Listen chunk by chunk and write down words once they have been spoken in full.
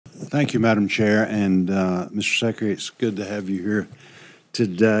Thank you, Madam Chair, and Mr. Secretary, it's good to have you here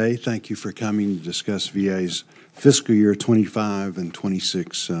today. Thank you for coming to discuss VA's fiscal year 25 and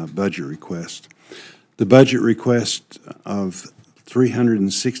 26 budget request. The budget request of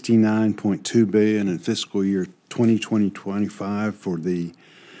 $369.2 billion in fiscal year 2020-25 for the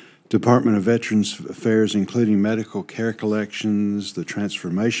Department of Veterans Affairs, including medical care collections, the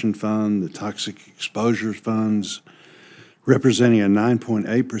Transformation Fund, the Toxic Exposure Funds, representing a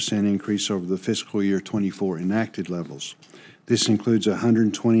 9.8% increase over the fiscal year 24 enacted levels. This includes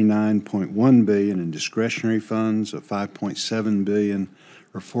 $129.1 billion in discretionary funds, a $5.7 billion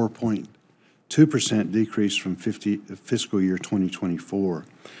or 4.2% decrease from fiscal year 2024.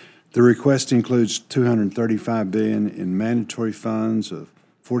 The request includes $235 billion in mandatory funds, a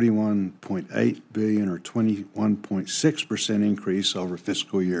 $41.8 billion or 21.6% increase over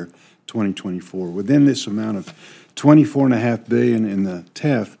fiscal year 2024. Within this amount of $24.5 billion in the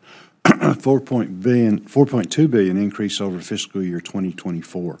TEF, $4.2 billion increase over fiscal year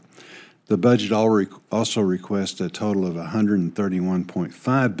 2024. The budget also requests a total of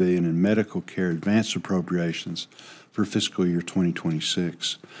 $131.5 billion in medical care advance appropriations for fiscal year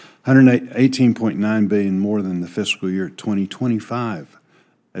 2026, $118.9 billion more than the fiscal year 2025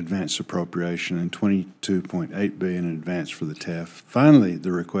 advance appropriation, and $22.8 billion in advance for the TEF. Finally,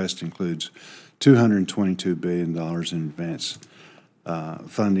 the request includes $222 billion in advance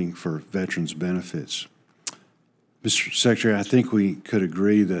funding for veterans benefits. Mr. Secretary, I think we could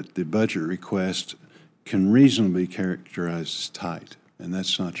agree that the budget request can reasonably be characterized as tight, and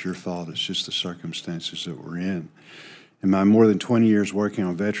that's not your fault. It's just the circumstances that we're in. In my more than 20 years working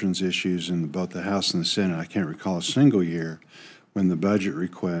on veterans issues in both the House and the Senate, I can't recall a single year when the budget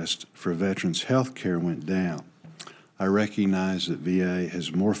request for veterans health care went down. I recognize that VA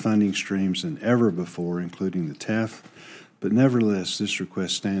has more funding streams than ever before, including the TEF, but nevertheless, this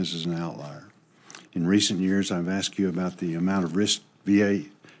request stands as an outlier. In recent years, I've asked you about the amount of risk VA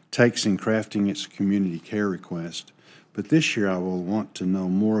takes in crafting its community care request, but this year I will want to know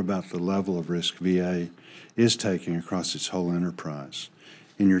more about the level of risk VA is taking across its whole enterprise.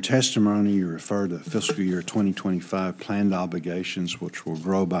 In your testimony, you refer to fiscal year 2025 planned obligations, which will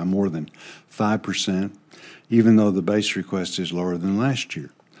grow by more than 5%, even though the base request is lower than last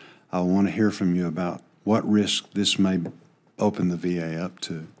year. I want to hear from you about what risk this may open the VA up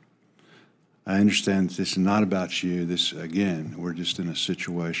to. I understand that this is not about you. This, again, we're just in a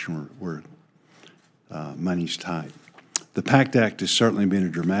situation where money's tight. The PACT Act has certainly been a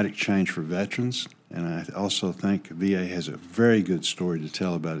dramatic change for veterans, and I also think VA has a very good story to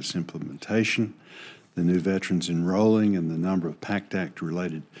tell about its implementation, the new veterans enrolling, and the number of PACT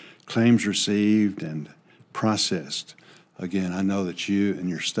Act-related claims received and processed. Again, I know that you and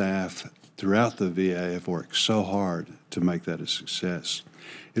your staff throughout the VA have worked so hard to make that a success.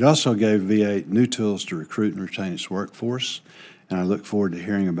 It also gave VA new tools to recruit and retain its workforce, and I look forward to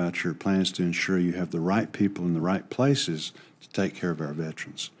hearing about your plans to ensure you have the right people in the right places to take care of our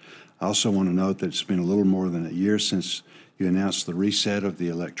veterans. I also want to note that it's been a little more than a year since you announced the reset of the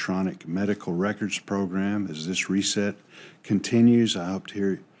electronic medical records program. As this reset continues, I hope to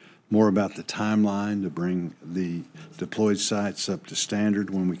hear more about the timeline to bring the deployed sites up to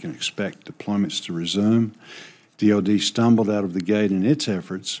standard when we can expect deployments to resume. DoD stumbled out of the gate in its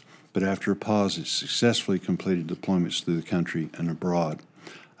efforts, but after a pause, it successfully completed deployments through the country and abroad.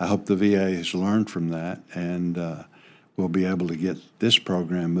 I hope the VA has learned from that and we'll be able to get this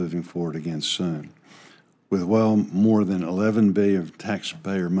program moving forward again soon. With well more than $11 billion of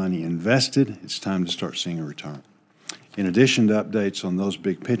taxpayer money invested, it's time to start seeing a return. In addition to updates on those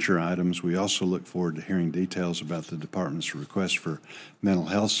big picture items, we also look forward to hearing details about the Department's request for mental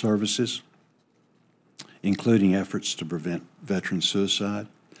health services, including efforts to prevent veteran suicide,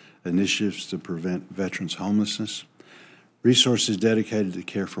 initiatives to prevent veterans homelessness, resources dedicated to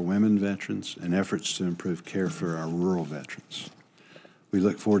care for women veterans, and efforts to improve care for our rural veterans. We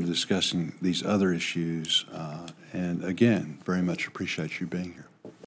look forward to discussing these other issues, and again, very much appreciate you being here.